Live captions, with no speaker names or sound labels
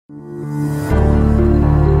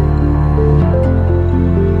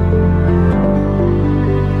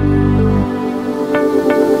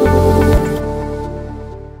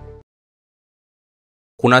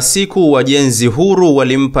Kuna siku wajenzi huru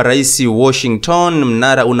walimpa Rais Washington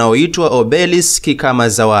mnara unaoitwa Obelisk kama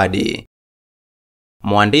zawadi.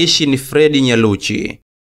 Mwandishi ni Fredi Nyaluchi.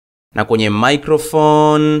 Na kwenye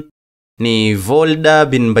microphone ni Volder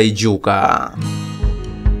bin Baijuka.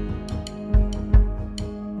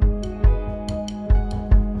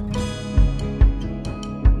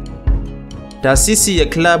 Taasisi ya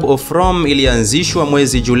Club of Rome ilianzishwa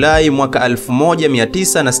mwezi Julai mwaka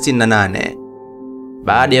 1968.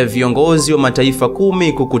 Baada ya viongozi wa mataifa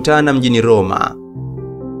 10 kukutana mjini Roma.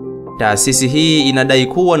 Taasisi hii inadai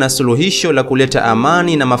kuwa na suluhisho la kuleta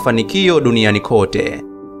amani na mafanikio duniani kote.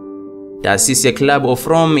 Taasisi ya Club of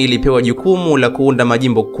Rome ilipewa jukumu la kuunda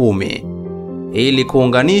majimbo 10 ili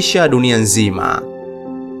kuunganisha dunia nzima.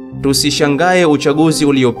 Tusishangae uchaguzi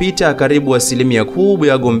uliopita karibu asilimia kubwa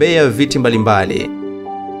ya wagombea viti mbalimbali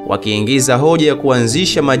wakiingiza hoja ya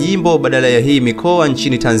kuanzisha majimbo badala ya hii mikoa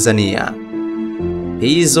nchini Tanzania.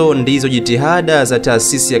 Hizo ndizo jitihada za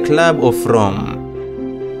taasisi ya Club of Rome.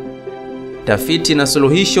 Tafiti na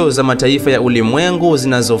suluhisho za mataifa ya ulimwengu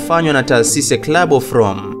zinazofanywa na taasisi ya Club of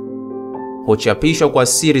Rome huchapishwa kwa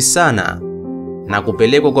siri sana na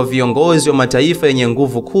kupelekwa kwa viongozi wa mataifa yenye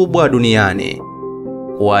nguvu kubwa duniani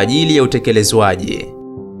kwa ajili ya utekelezwaji.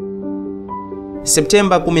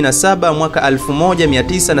 Septemba 17 mwaka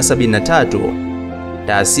 1973,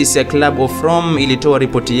 taasisi ya Club of Rome ilitoa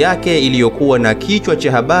ripoti yake iliyokuwa na kichwa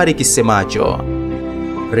cha habari kisemacho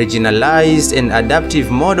Regionalized and Adaptive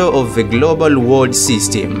Model of the Global World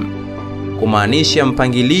System, kumaanisha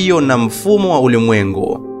mpangilio na mfumo wa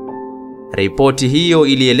ulimwengu. Ripoti hiyo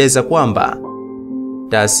ilieleza kwamba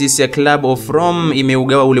taasisi ya Club of Rome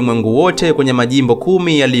imeugawa ulimwengu wote kwenye majimbo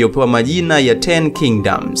 10 yaliyopewa majina ya 10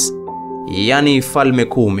 Kingdoms, yani falme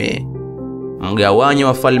 10. Mgawanyo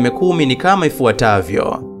wa falme 10 ni kama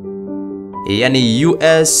ifuatavyo, yani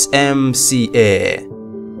USMCA.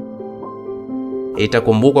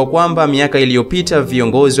 Itakumbukwa kwamba miaka iliyopita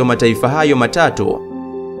viongozi wa mataifa hayo matatu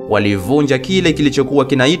walivunja kile kilichokuwa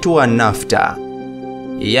kinaitwa NAFTA,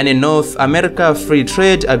 yani North America Free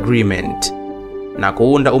Trade Agreement, na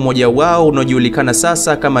kuunda umoja wao unaojulikana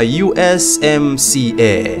sasa kama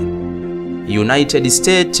USMCA, United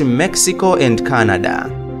States, Mexico and Canada.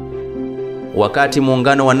 Wakati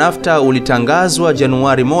muungano wa NAFTA ulitangazwa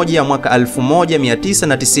Januari 1 mwaka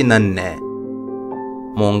 1994,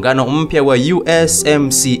 muungano mpya wa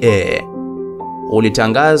USMCA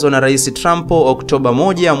ulitangazwa na Rais Trump Oktoba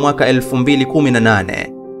 1 mwaka 2018.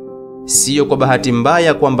 Sio kwa bahati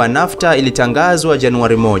mbaya kwamba NAFTA ilitangazwa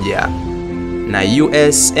Januari 1 na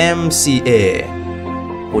USMCA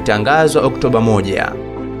utangazwa Oktoba 1,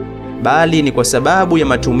 bali ni kwa sababu ya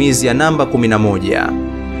matumizi ya namba 11.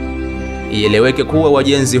 Ieleweke kuwa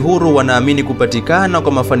wajenzi huru wanaamini kupatikana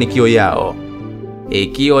kwa mafanikio yao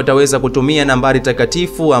ikiwa wataweza kutumia nambari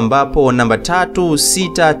takatifu, ambapo namba 3,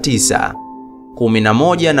 6, 9,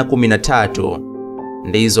 11 na 13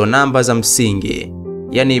 ndizo namba za msingi,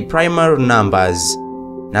 yani primary numbers,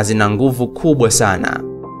 na zina nguvu kubwa sana.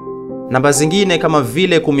 Namba zingine kama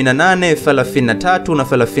vile 18, 33 na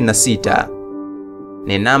 36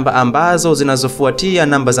 ni namba ambazo zinazofuatia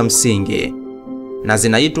namba za msingi na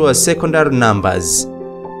zinaitwa secondary numbers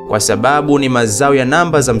kwa sababu ni mazao ya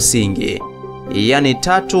namba za msingi, yani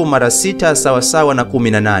 3 mara 6 sawasawa na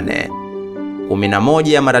 18,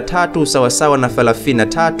 11 mara 3 sawasawa na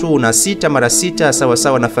 33 na 6 mara 6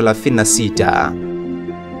 sawasawa na 36.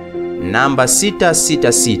 Namba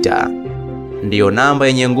 666 ndiyo namba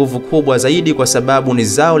yenye nguvu kubwa zaidi kwa sababu ni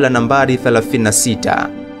zao la nambari 36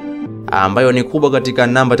 ambayo ni kubwa katika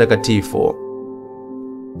namba takatifu.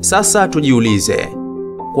 Sasa tujiulize,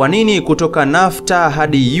 kwa nini kutoka NAFTA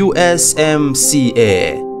hadi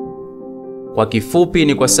USMCA? Kwa kifupi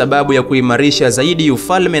ni kwa sababu ya kuimarisha zaidi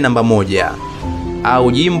ufalme namba 1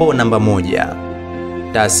 au jimbo namba 1.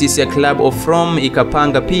 Taasisi ya Club of Rome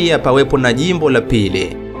ikapanga pia pawepo na jimbo la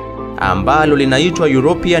pili ambalo linaitwa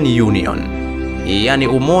European Union, yani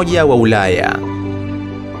Umoja wa Ulaya.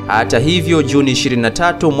 Hata hivyo, Juni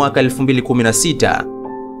 23 mwaka 2016,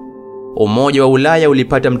 Umoja wa Ulaya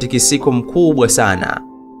ulipata mtikisiko mkubwa sana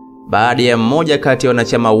baada ya mmoja kati ya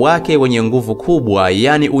wanachama wake wenye nguvu kubwa,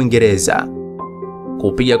 yani Uingereza,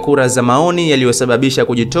 kupiga kura za maoni yaliyosababisha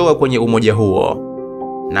kujitoa kwenye umoja huo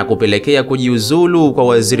na kupelekea kujiuzulu kwa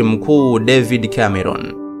Waziri Mkuu David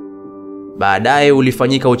Cameron. Baadaye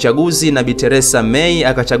ulifanyika uchaguzi na Bi Theresa May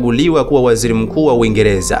akachaguliwa kuwa waziri mkuu wa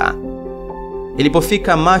Uingereza.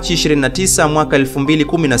 Ilipofika Machi 29 mwaka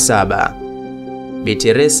 2017, Bi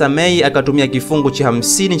Theresa May akatumia kifungu cha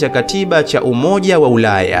 50 cha katiba cha Umoja wa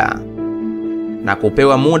Ulaya na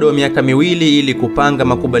kupewa muda wa miaka 2 ili kupanga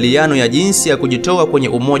makubaliano ya jinsi ya kujitoa kwenye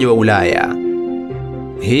Umoja wa Ulaya.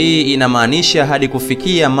 Hii inamaanisha hadi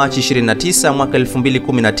kufikia Machi 29 mwaka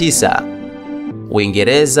 2019,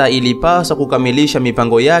 Uingereza ilipaswa kukamilisha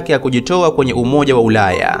mipango yake ya kujitoa kwenye Umoja wa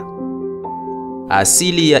Ulaya.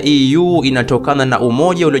 Asili ya EU inatokana na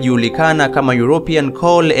umoja uliojulikana kama European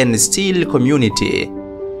Coal and Steel Community,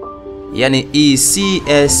 yani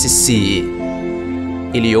ECSC,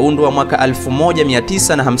 iliyoundwa mwaka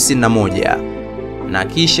 1951 na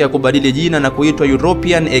kisha kubadili jina na kuitwa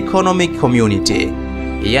European Economic Community,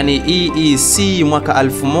 yani EEC, mwaka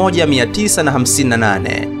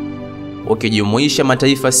 1958, ukijumuisha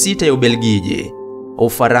mataifa 6 ya Ubelgiji,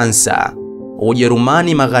 Ufaransa,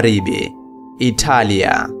 Ujerumani Magharibi,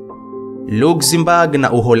 Italia, Luxembourg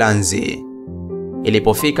na Uholanzi.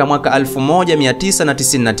 Ilipofika mwaka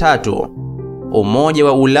 1993, Umoja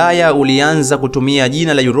wa Ulaya ulianza kutumia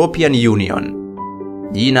jina la European Union,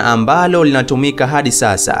 jina ambalo linatumika hadi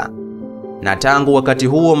sasa. Na tangu wakati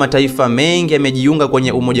huo mataifa mengi yamejiunga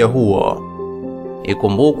kwenye umoja huo.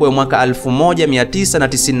 Ikumbukwe mwaka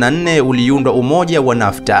 1994 uliundwa umoja wa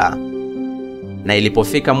NAFTA. Na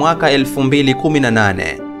ilipofika mwaka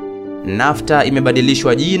 2018, NAFTA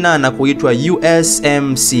imebadilishwa jina na kuitwa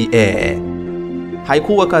USMCA.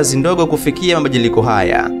 Haikuwa kazi ndogo kufikia mabadiliko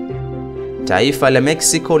haya. Taifa la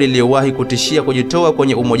Mexico liliwahi kutishia kujitoa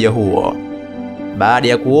kwenye umoja huo baada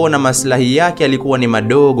ya kuona maslahi yake yalikuwa ni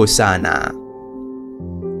madogo sana.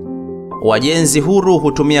 Wajenzi huru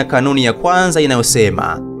hutumia kanuni ya kwanza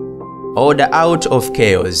inayosema order out of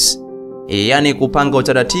chaos, yani kupanga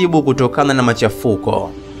utaratibu kutokana na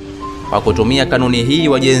machafuko. Kwa kutumia kanuni hii,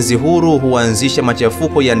 wajenzi huru huanzisha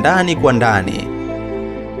machafuko ya ndani kwa ndani,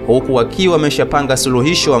 huku wakiwa wameshapanga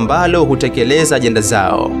suluhisho ambalo hutekeleza ajenda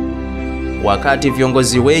zao. Wakati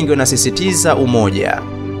viongozi wengi wanasisitiza umoja,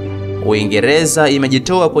 Uingereza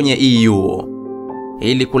imejitoa kwenye EU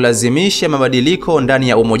ili kulazimisha mabadiliko ndani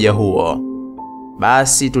ya umoja huo.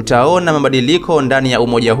 Basi tutaona mabadiliko ndani ya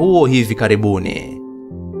umoja huo hivi karibuni.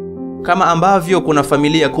 Kama ambavyo kuna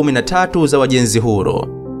familia 13 za wajenzi huru,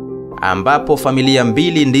 ambapo familia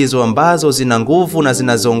 2 ndizo ambazo zina nguvu na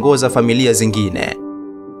zinazoongoza familia zingine.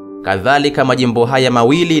 Kadhalika majimbo haya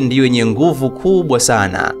mawili ndiyo yenye nguvu kubwa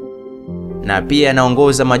sana, na pia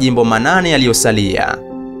yanaongoza majimbo 8 yaliyosalia.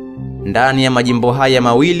 Ndani ya majimbo haya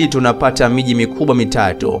mawili tunapata miji mikubwa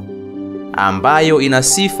 3 ambayo ina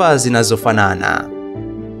sifa zinazofanana.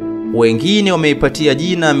 Wengine wameipatia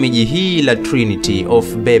jina miji hii la Trinity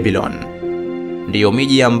of Babylon. Ndiyo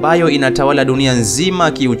miji ambayo inatawala dunia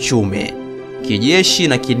nzima kiuchumi, kijeshi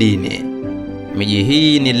na kidini. Miji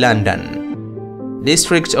hii ni London,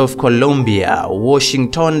 District of Columbia,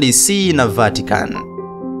 Washington DC na Vatican.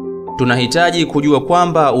 Tunahitaji kujua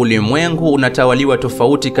kwamba ulimwengu unatawaliwa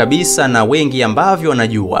tofauti kabisa na wengi ambavyo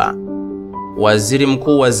wanajua. Waziri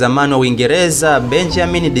mkuu wa zamani wa Uingereza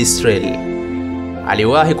Benjamin Disraeli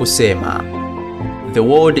aliwahi kusema, "The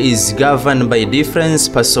world is governed by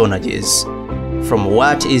different personages, from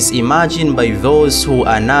what is imagined by those who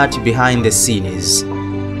are not behind the scenes."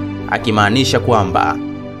 Akimaanisha kwamba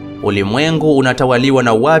ulimwengu unatawaliwa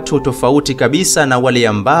na watu tofauti kabisa na wale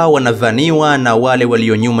ambao wanadhaniwa na wale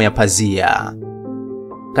walio nyuma ya pazia.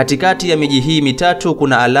 Katikati ya miji hii 3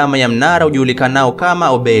 kuna alama ya mnara ujulikanao kama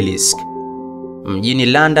Obelisk. Mjini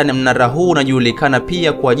London mnara huu unajulikana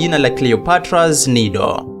pia kwa jina la Cleopatra's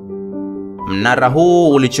Needle. Mnara huu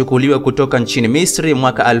ulichukuliwa kutoka nchini Misri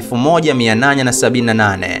mwaka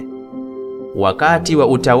 1878 wakati wa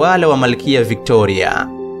utawala wa Malkia Victoria.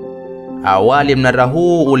 Awali mnara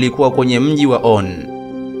huu ulikuwa kwenye mji wa On,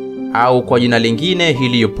 au kwa jina lingine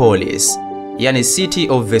Heliopolis, yani City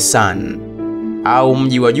of the Sun, au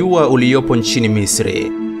mji wa jua uliopo nchini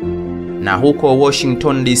Misri. Na huko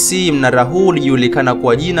Washington DC mnara huu ulijulikana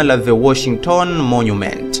kwa jina la The Washington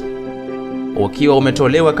Monument, ukiwa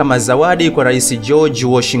umetolewa kama zawadi kwa Rais George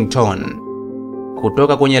Washington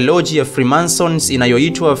kutoka kwenye lodge ya Freemasons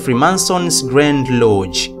inayoitwa Freemasons Grand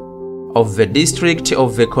Lodge of the District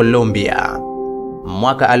of the Columbia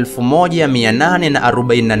mwaka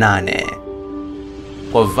 1848.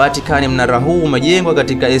 Kwa Vatican mnara huu umejengwa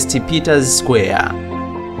katika St. Peter's Square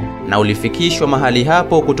na ulifikishwa mahali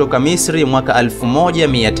hapo kutoka Misri mwaka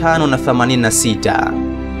 1586.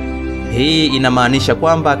 Hii inamaanisha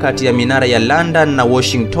kwamba kati ya minara ya London na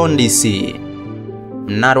Washington DC,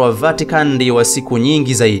 mnara wa Vatican ndio wa siku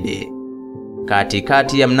nyingi zaidi.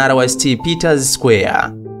 Katikati ya mnara wa St. Peter's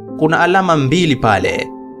Square kuna alama 2 pale.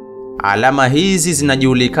 Alama hizi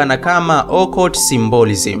zinajulikana kama occult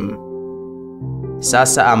symbolism.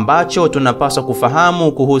 Sasa ambacho tunapaswa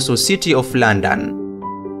kufahamu kuhusu City of London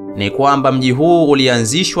ni kwamba mji huu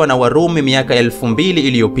ulianzishwa na Warumi miaka 2000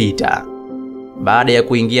 iliyopita baada ya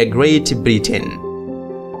kuingia Great Britain.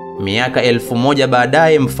 Miaka 1000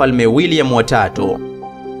 baadaye, Mfalme William wa III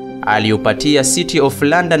aliupatia City of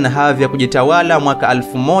London hadhi ya kujitawala mwaka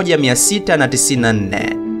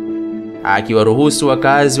 1694, akiwaruhusu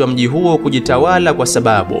wakazi wa mji huo kujitawala kwa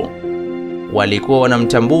sababu walikuwa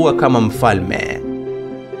wanamtambua kama mfalme.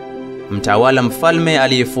 Mtawala mfalme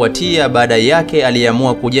aliyefuatia baada yake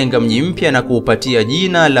aliamua kujenga mji mpya na kuupatia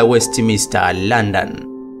jina la Westminster, London.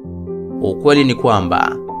 Ukweli ni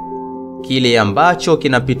kwamba kile ambacho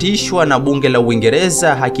kinapitishwa na bunge la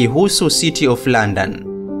Uingereza hakihusu City of London.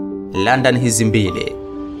 London hizi mbili,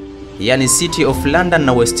 yani City of London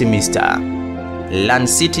na Westminster, Land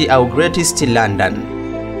City au Greatest London,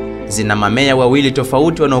 zina mameya wawili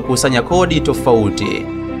tofauti wanaokusanya kodi tofauti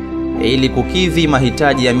ili kukidhi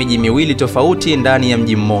mahitaji ya miji miwili tofauti ndani ya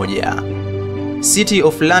mji mmoja. City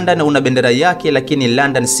of London una bendera yake, lakini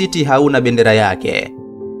London City hauna bendera yake.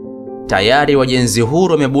 Tayari wajenzi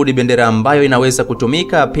huru wamebuni bendera ambayo inaweza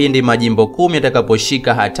kutumika pindi majimbo 10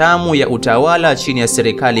 yatakaposhika hatamu ya utawala chini ya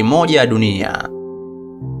serikali moja ya dunia.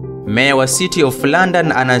 Meya wa City of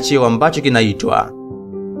London ana cheo ambacho kinaitwa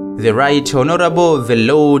The Right Honorable the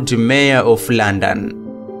Lord Mayor of London,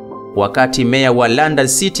 wakati meya wa London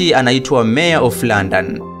City anaitwa Mayor of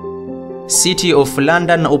London. City of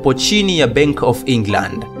London upo chini ya Bank of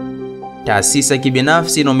England, taasisi ya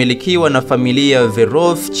kibinafsi inayomilikiwa na familia the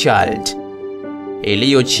Rothschild,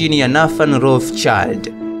 iliyo chini ya Nathan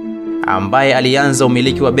Rothschild ambaye alianza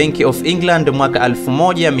umiliki wa Bank of England mwaka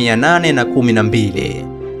 1812.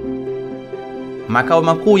 Makao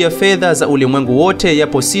makuu ya fedha za ulimwengu wote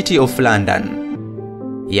yapo City of London,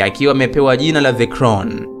 yakiwa yamepewa jina la The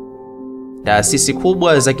Crown. Taasisi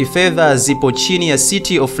kubwa za kifedha zipo chini ya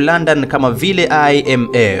City of London kama vile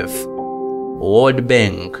IMF, World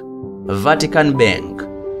Bank, Vatican Bank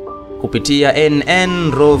kupitia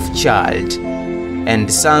NN Rothschild and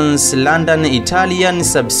Sons London Italian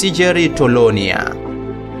Subsidiary Tolonia,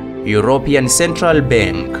 European Central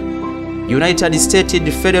Bank, United States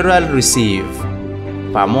Federal Reserve,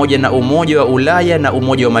 pamoja na Umoja wa Ulaya na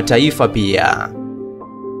Umoja wa Mataifa pia.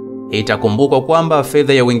 Itakumbukwa kwamba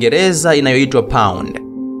fedha ya Uingereza inayoitwa pound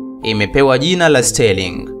imepewa jina la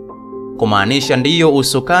sterling, kumaanisha ndiyo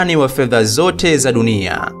usukani wa fedha zote za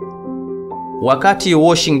dunia. Wakati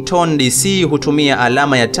Washington DC hutumia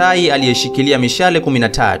alama ya tai aliyeshikilia mishale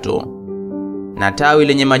 13 na tawi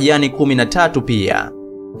lenye majani 13 pia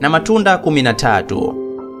na matunda 13,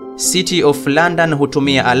 City of London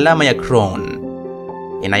hutumia alama ya crown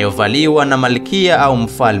inayovaliwa na malkia au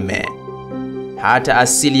mfalme. Hata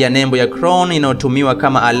asili ya nembo ya crown inayotumiwa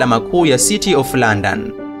kama alama kuu ya City of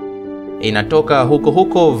London inatoka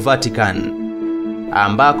huko Vatican,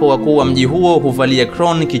 ambako wakuu wa mji huo huvalia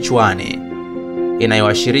crown kichwani,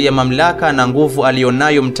 inayoashiria mamlaka na nguvu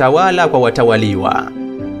alionayo mtawala kwa watawaliwa.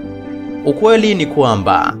 Ukweli ni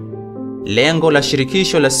kwamba lengo la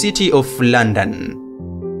shirikisho la City of London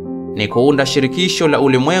ni kuunda shirikisho la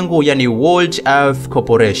ulimwengu, yani World Earth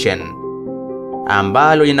Corporation,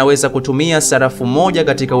 ambalo linaweza kutumia sarafu moja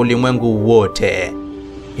katika ulimwengu wote.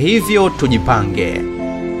 Hivyo tujipange.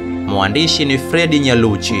 Mwandishi ni Fredi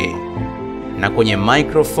Nyaluchi na kwenye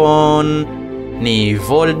microphone ni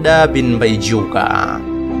Volder bin Baijuka.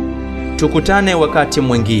 Tukutane wakati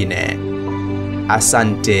mwingine.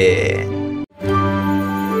 Asante.